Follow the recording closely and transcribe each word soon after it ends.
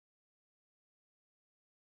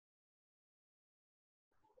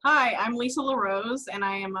Hi, I'm Lisa LaRose, and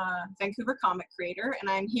I am a Vancouver comic creator, and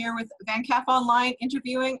I'm here with VanCAF Online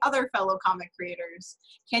interviewing other fellow comic creators.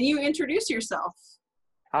 Can you introduce yourself?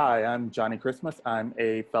 Hi, I'm Johnnie Christmas. I'm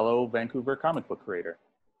a fellow Vancouver comic book creator.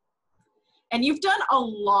 And you've done a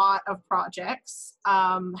lot of projects.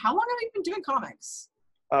 How long have you been doing comics?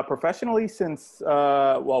 Professionally since,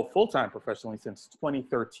 full-time professionally since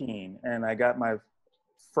 2013. And I got my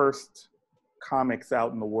first comics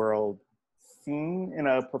out in the world seen in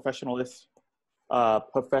a professionalish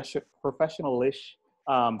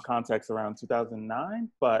context around 2009.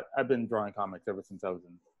 But I've been drawing comics ever since I was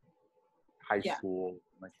in high school,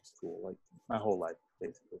 elementary school, like my whole life,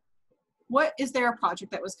 basically. Is there a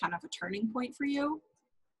project that was kind of a turning point for you?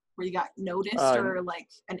 Where you got noticed or like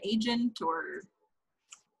an agent or?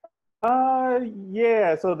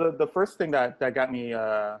 Yeah, so the first thing that got me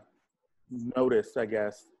noticed, I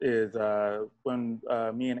guess, is when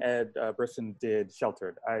me and Ed Brisson did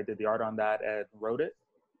Sheltered. I did the art on that. Ed wrote it,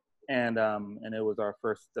 and it was our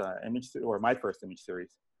first my first image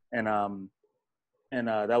series, and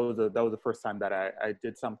that was the first time that I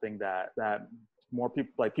did something that more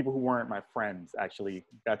people, like people who weren't my friends, actually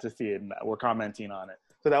got to see it and were commenting on it.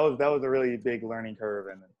 So that was a really big learning curve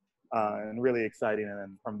and really exciting. And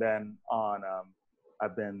then from then on,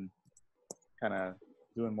 I've been kind of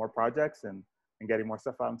doing more projects and getting more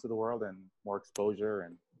stuff out into the world and more exposure.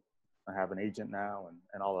 And I have an agent now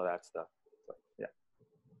and all of that stuff. So, yeah.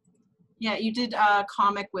 Yeah, you did a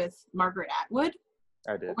comic with Margaret Atwood.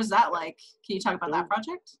 I did. What was that like? Can you talk about that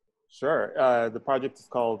project? Sure. The project is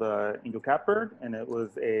called Angel Catbird, and it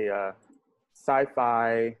was a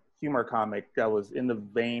sci-fi humor comic that was in the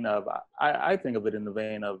vein of, I think of it in the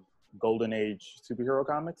vein of Golden Age superhero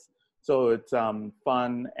comics. So it's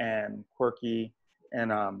fun and quirky, and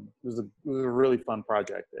it was a really fun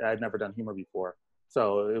project. I'd never done humor before,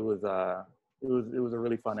 so it was a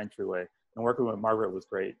really fun entryway. And working with Margaret was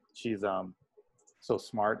great. She's so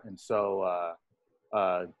smart and so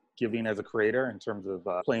giving as a creator in terms of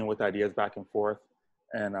playing with ideas back and forth.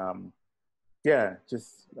 And it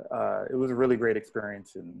was a really great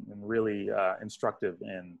experience and really instructive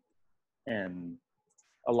in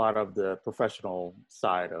a lot of the professional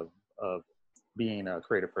side of being a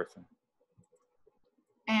creative person.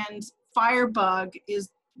 And Firebug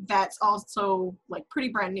that's also like pretty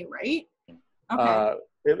brand new, right? Okay.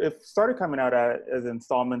 It started coming out as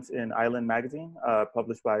installments in Island magazine,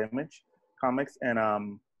 published by Image Comics,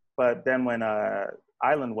 and but then when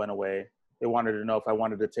Island went away, they wanted to know if I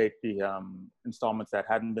wanted to take the installments that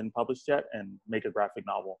hadn't been published yet and make a graphic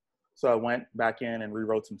novel. So I went back in and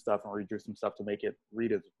rewrote some stuff and redrew some stuff to make it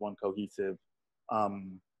read as one cohesive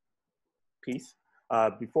piece.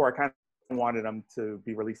 Before, I kind of wanted them to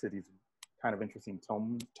be released as these kind of interesting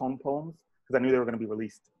tone poems, because I knew they were going to be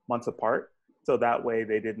released months apart. So that way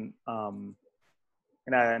they didn't, and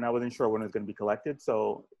I wasn't sure when it was going to be collected.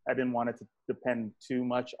 So I didn't want it to depend too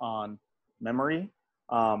much on memory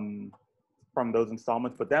from those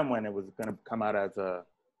installments. But then when it was going to come out as a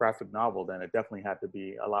graphic novel, then it definitely had to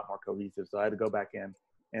be a lot more cohesive. So I had to go back in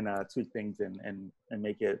and tweak things and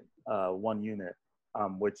make it one unit,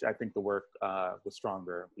 which I think the work was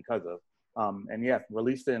stronger because of. And yeah,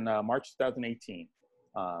 released in March 2018.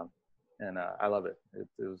 And I love it.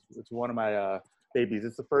 It's one of my babies.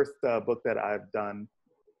 It's the first book that I've done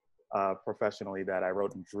professionally that I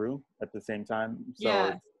wrote and drew at the same time.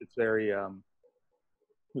 So it's very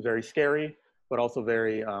scary, but also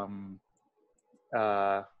very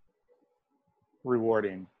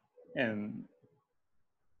rewarding. And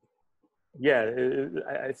yeah,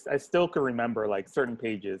 I still can remember like certain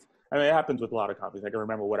pages. I mean, it happens with a lot of copies. I can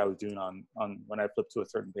remember what I was doing on when I flipped to a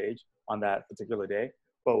certain page on that particular day.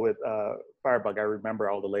 But with Firebug, I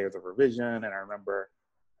remember all the layers of revision, and I remember,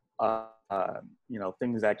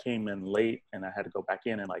 things that came in late, and I had to go back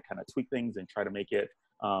in and like kind of tweak things and try to make it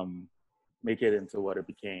into what it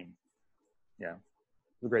became. Yeah,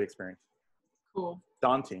 it was a great experience. Cool.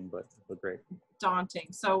 Daunting, but great. Daunting.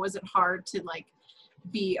 So was it hard to like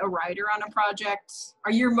be a writer on a project?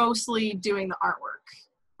 Are you mostly doing the artwork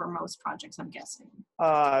for most projects, I'm guessing?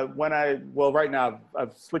 Right now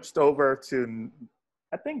I've switched over to,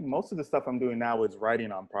 I think most of the stuff I'm doing now is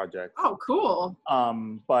writing on projects. Oh, cool.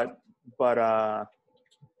 But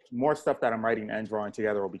more stuff that I'm writing and drawing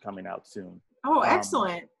together will be coming out soon. Oh,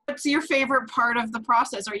 excellent. What's your favorite part of the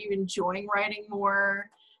process? Are you enjoying writing more?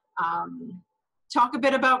 Talk a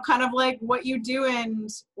bit about kind of like what you do and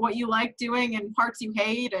what you like doing and parts you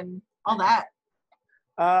hate and all that.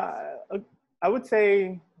 I would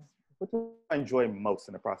say, what do I enjoy most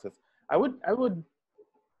in the process? I would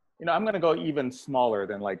I'm going to go even smaller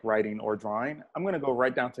than like writing or drawing. I'm going to go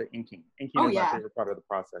right down to inking. Inking Oh, is my yeah. favorite part of the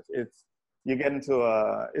process. You get into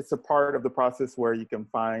it's a part of the process where you can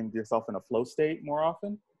find yourself in a flow state more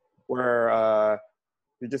often, where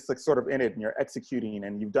you're just like sort of in it and you're executing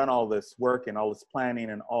and you've done all this work and all this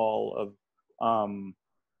planning and all of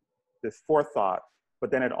this forethought,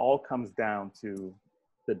 but then it all comes down to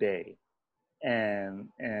the day. And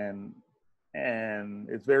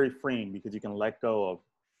it's very freeing because you can let go of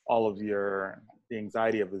all of the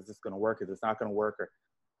anxiety of, is this going to work, is this not going to work, or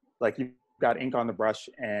like you've got ink on the brush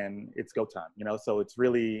and it's go time, so it's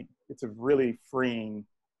a really freeing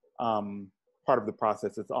part of the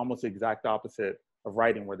process. It's almost the exact opposite of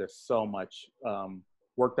writing, where there's so much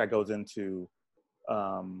work that goes into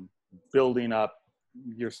building up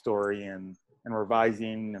your story and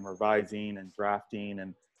revising and drafting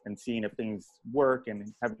and seeing if things work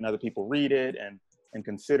and having other people read it and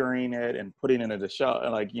considering it and putting it in a shelf,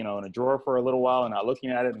 like, in a drawer for a little while and not looking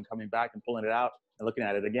at it and coming back and pulling it out and looking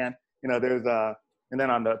at it again. There's and then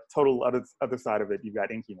on the total other side of it, you've got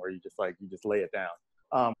inking, where you just lay it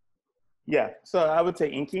down. Yeah, so I would say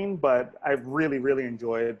inking, but I really, really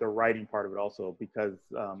enjoyed the writing part of it also, because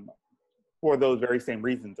for those very same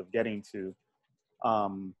reasons of getting to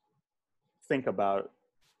think about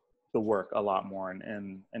the work a lot more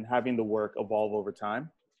and having the work evolve over time.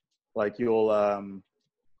 Like you'll,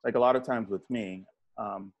 like a lot of times with me,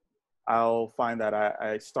 I'll find that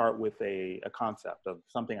I start with a concept of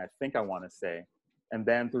something I think I want to say. And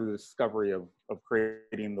then through the discovery of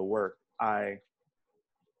creating the work, I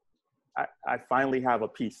finally have a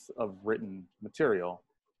piece of written material.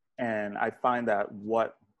 And I find that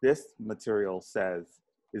what this material says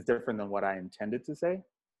is different than what I intended to say.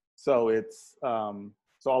 So it's,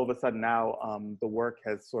 so all of a sudden now the work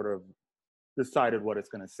has sort of decided what it's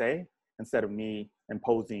going to say instead of me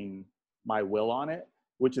imposing my will on it,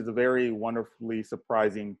 which is a very wonderfully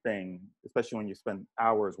surprising thing, especially when you spend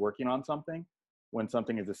hours working on something, when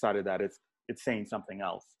something is decided that it's saying something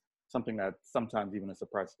else, something that sometimes even a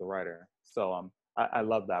surprise to the writer. So I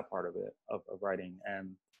love that part of it, of writing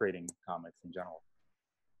and creating comics in general.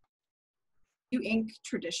 You ink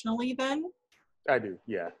traditionally then? I do,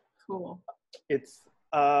 yeah. Cool. It's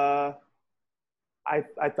I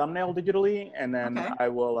thumbnail digitally, and then Okay. I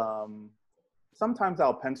will sometimes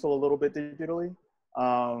I'll pencil a little bit digitally,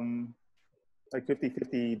 like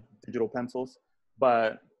 50-50 digital pencils.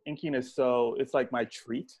 But inking is it's like my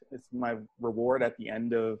treat. It's my reward at the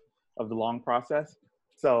end of the long process.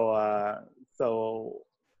 So so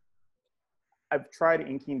I've tried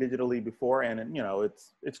inking digitally before, and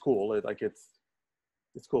it's cool.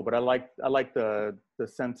 It's cool, but I like the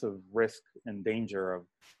sense of risk and danger of,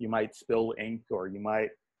 you might spill ink, or you might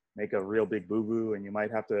make a real big boo-boo and you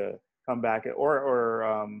might have to come back,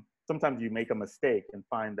 or sometimes you make a mistake and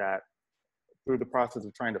find that through the process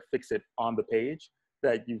of trying to fix it on the page,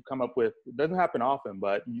 that you come up with, it doesn't happen often,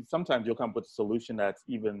 but sometimes you'll come up with a solution that's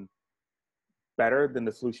even better than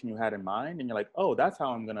the solution you had in mind. And you're like, oh, that's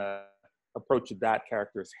how I'm gonna approach that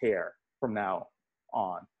character's hair from now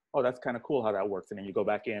on. Oh, that's kind of cool how that works. And then you go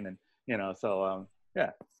back in and, so yeah,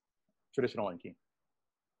 traditional inking.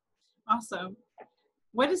 Awesome.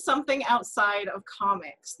 What is something outside of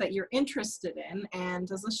comics that you're interested in, and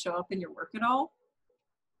does this show up in your work at all?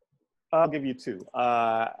 I'll give you two.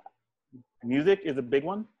 Music is a big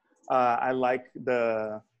one. I like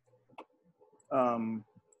the, I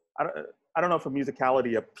don't know if a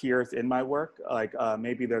musicality appears in my work. Like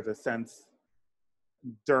maybe there's a sense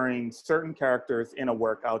during certain characters in a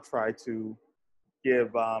work, I'll try to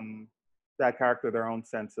give that character their own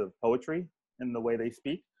sense of poetry in the way they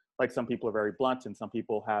speak. Like some people are very blunt and some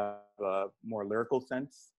people have a more lyrical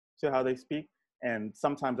sense to how they speak. And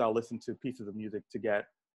sometimes I'll listen to pieces of music to get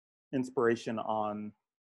inspiration on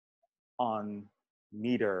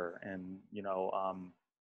meter and,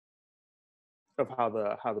 of how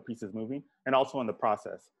the piece is moving, and also in the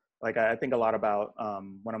process. Like I think a lot about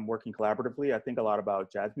when I'm working collaboratively, I think a lot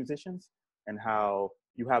about jazz musicians and how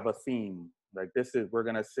you have a theme. Like we're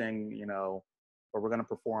gonna sing, or we're gonna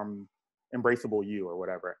perform Embraceable You or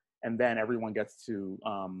whatever. And then everyone gets to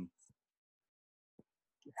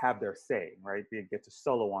have their say, right? They get to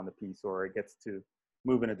solo on the piece, or it gets to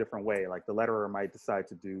move in a different way. Like the letterer might decide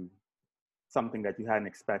to do something that you hadn't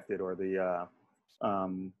expected, or the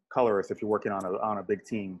colorist, if you're working on a big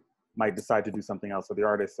team, might decide to do something else, or the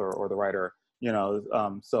artist or the writer,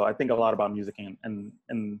 so I think a lot about music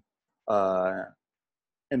and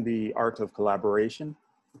the art of collaboration.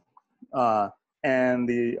 And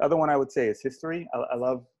the other one I would say is history. I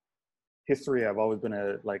love history. I've always been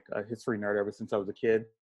a history nerd ever since I was a kid.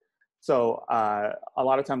 So a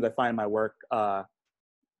lot of times I find my work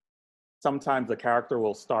sometimes the character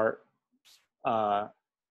will start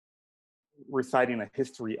reciting a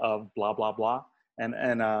history of blah blah blah,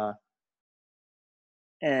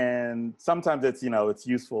 and sometimes it's, you know, it's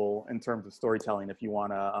useful in terms of storytelling if you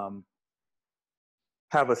want to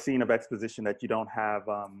have a scene of exposition that you don't have.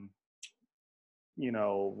 You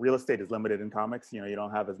know, real estate is limited in comics. You know, you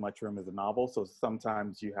don't have as much room as a novel, so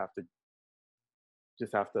sometimes you have to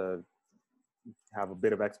have a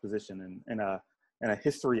bit of exposition, and a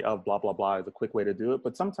history of blah blah blah is a quick way to do it.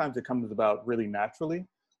 But sometimes it comes about really naturally.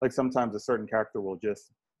 Like sometimes a certain character will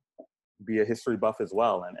just be a history buff as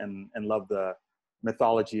well, and love the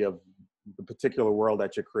mythology of the particular world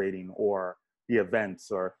that you're creating, or the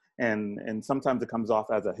events, and sometimes it comes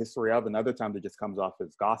off as a history of, and other times it just comes off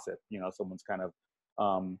as gossip. You know, someone's kind of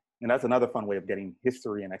and that's another fun way of getting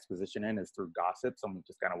history and exposition in, is through gossip. Someone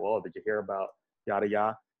just kind of, well, did you hear about yada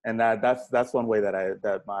yada? And that's one way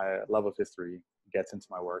that my love of history gets into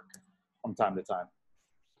my work from time to time.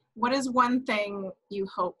 What is one thing you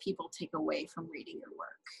hope people take away from reading your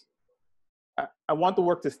work? I want the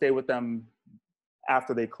work to stay with them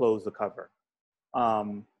after they close the cover.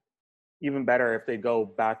 Even better if they go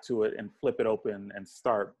back to it and flip it open and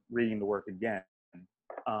start reading the work again.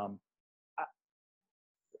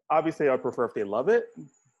 Obviously, I prefer if they love it,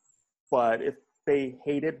 but if they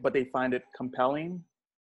hate it but they find it compelling,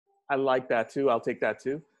 I like that too. I'll take that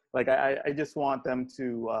too. Like I just want them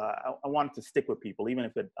to. I want it to stick with people, even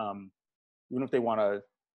if they want to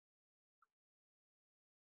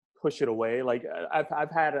push it away. Like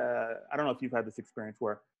I've had I don't know if you've had this experience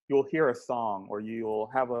where you'll hear a song, or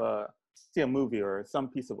you'll see a movie or some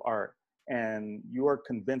piece of art, and you are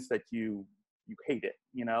convinced that you hate it.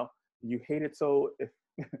 You know, you hate it so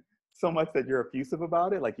much that you're effusive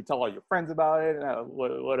about it. Like you tell all your friends about it.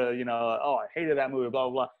 You know, oh, I hated that movie, blah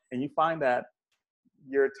blah blah. And you find that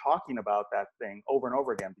you're talking about that thing over and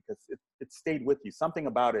over again because it stayed with you. Something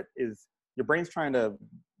about it is your brain's trying to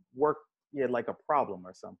work it like a problem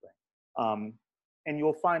or something. And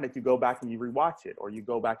you'll find that you go back and you rewatch it, or you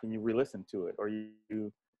go back and you re-listen to it, or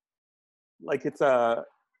you like it's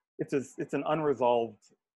unresolved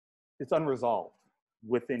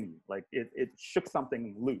within you. Like it shook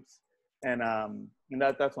something loose. And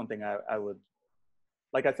that's one thing I would,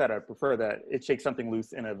 like I said, I prefer that it shakes something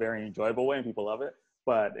loose in a very enjoyable way and people love it.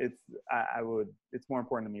 But it's more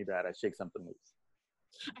important to me that I shake something loose.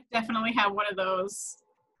 I definitely have one of those.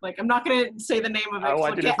 Like, I'm not going to say the name of it.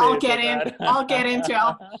 I'll get into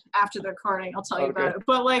it after the recording. I'll tell you about it.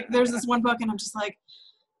 But like, there's this one book and I'm just like,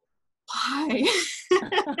 why?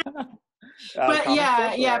 But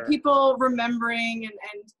yeah, people remembering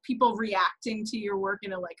and people reacting to your work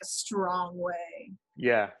in a strong way.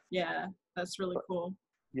 Yeah, that's really cool.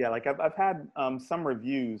 Yeah, like I've had some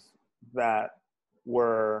reviews that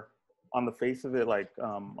were on the face of it,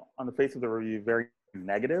 on the face of the review, very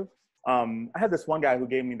negative. I had this one guy who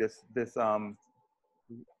gave me this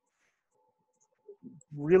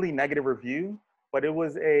really negative review, but it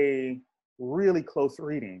was a really close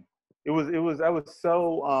reading. It was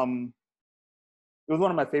one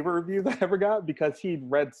of my favorite reviews I ever got, because he'd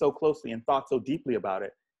read so closely and thought so deeply about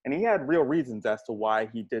it. And he had real reasons as to why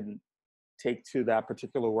he didn't take to that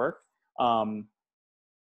particular work. Because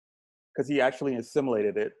he actually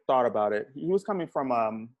assimilated it, thought about it. He was coming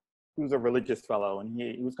from, he was a religious fellow, and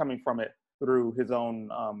he was coming from it through his own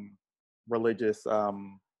religious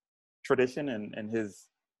tradition and his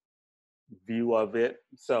view of it.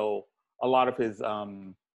 So a lot of his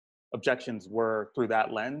objections were through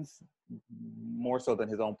that lens, more so than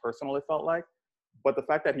his own personal, it felt like. But the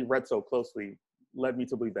fact that he read so closely led me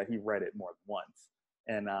to believe that he read it more than once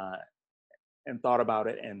and thought about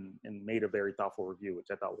it and made a very thoughtful review, which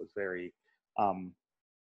I thought was very,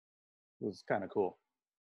 was kind of cool.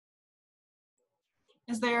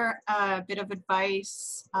 Is there a bit of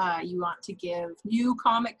advice you want to give new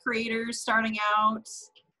comic creators starting out?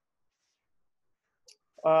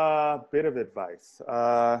 Bit of advice.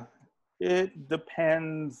 It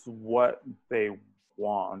depends what they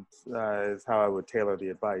want, is how I would tailor the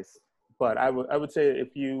advice. But I would say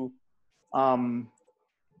if you, the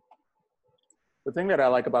thing that I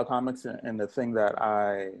like about comics and the thing that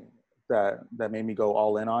that made me go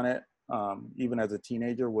all in on it, even as a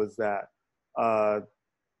teenager, was that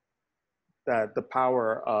that the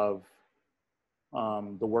power of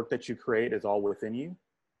the work that you create is all within you.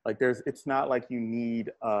 Like it's not like you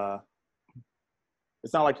need a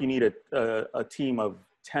team of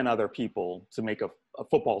 10 other people to make a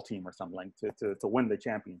football team or something, like to win the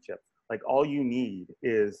championship. Like all you need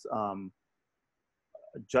is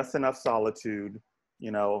just enough solitude,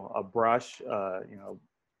 a brush,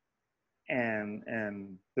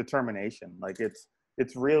 and determination. Like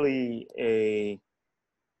it's really a,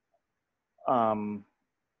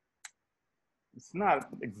 it's not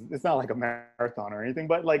like a marathon or anything,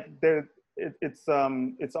 but like it's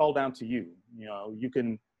all down to you. You know, you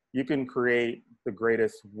can create the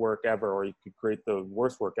greatest work ever, or you could create the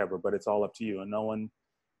worst work ever, but it's all up to you, and no one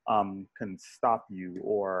can stop you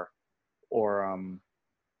or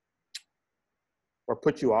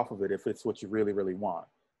put you off of it if it's what you really, really want.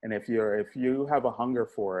 And if you have a hunger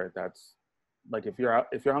for it, that's like, if your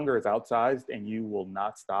hunger is outsized and you will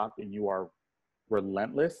not stop and you are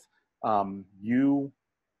relentless, I'm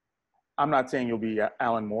not saying you'll be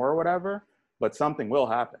Alan Moore or whatever, but something will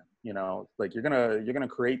happen. You know, like you're gonna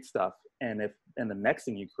create stuff, and the next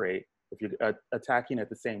thing you create, if you're attacking it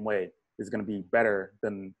the same way, is gonna be better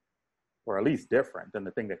than, or at least different than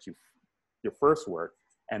the thing that your first work,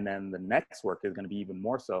 and then the next work is gonna be even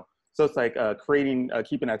more so. So it's like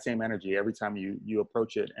keeping that same energy every time you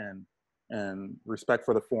approach it, and respect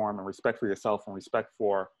for the form, and respect for yourself, and respect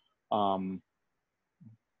for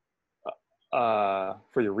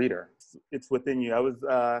your reader. It's within you. I was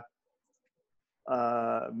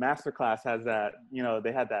Masterclass has that, you know,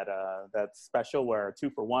 they had that special where 2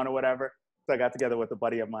 for 1 or whatever. So I got together with a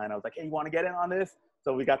buddy of mine. I was like, hey, you want to get in on this?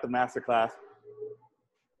 So we got the Masterclass.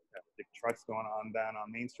 Big trucks going on down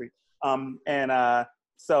on Main Street.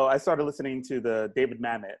 So I started listening to the David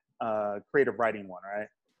Mamet creative writing one, right?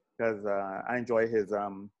 Because I enjoy his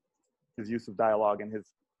use of dialogue and his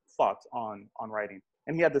thoughts on writing.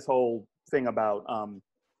 And he had this whole thing about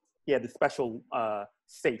he had this special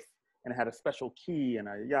safe, and it had a special key and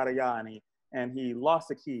a yada yada, and he lost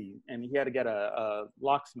the key, and he had to get a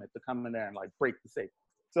locksmith to come in there and like break the safe.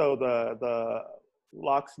 So the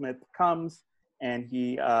locksmith comes, and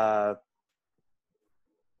he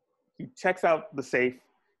checks out the safe,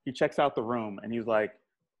 he checks out the room, and he's like,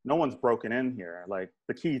 no one's broken in here, like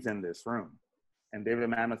the key's in this room. And David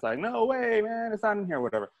Mamet's like, no way, man, it's not in here,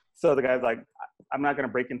 whatever. So the guy's like, I'm not gonna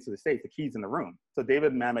break into the safe, the key's in the room. So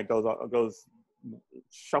David Mamet goes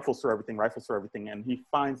shuffles through everything, rifles through everything, and he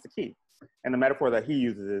finds the key. And the metaphor that he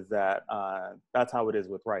uses is that that's how it is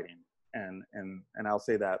with writing. And I'll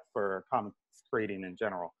say that for comics creating in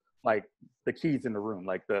general. Like the key's in the room,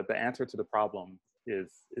 like the answer to the problem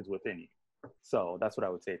is within you. So that's what I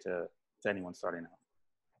would say to anyone starting out.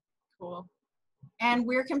 Cool. And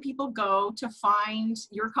where can people go to find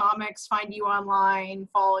your comics, find you online,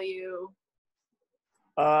 follow you?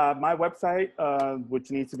 My website, which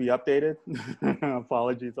needs to be updated,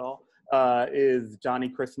 apologies all, is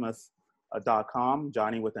JohnnieChristmas.com,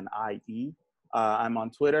 Johnny with an I-E. I'm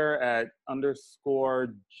on Twitter at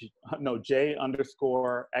J_Xmas,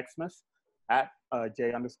 at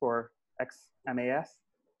J_XMAS.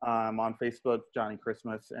 I'm on Facebook, Johnnie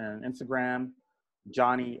Christmas, and Instagram,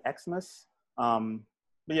 Johnnie Xmas. But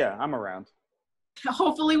yeah, I'm around.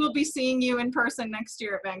 Hopefully we'll be seeing you in person next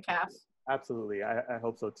year at VanCAF. Absolutely. I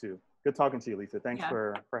hope so too. Good talking to you, Lisa. Thanks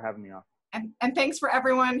for having me on. And thanks for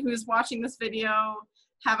everyone who's watching this video.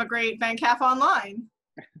 Have a great VanCAF online.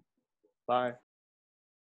 Bye.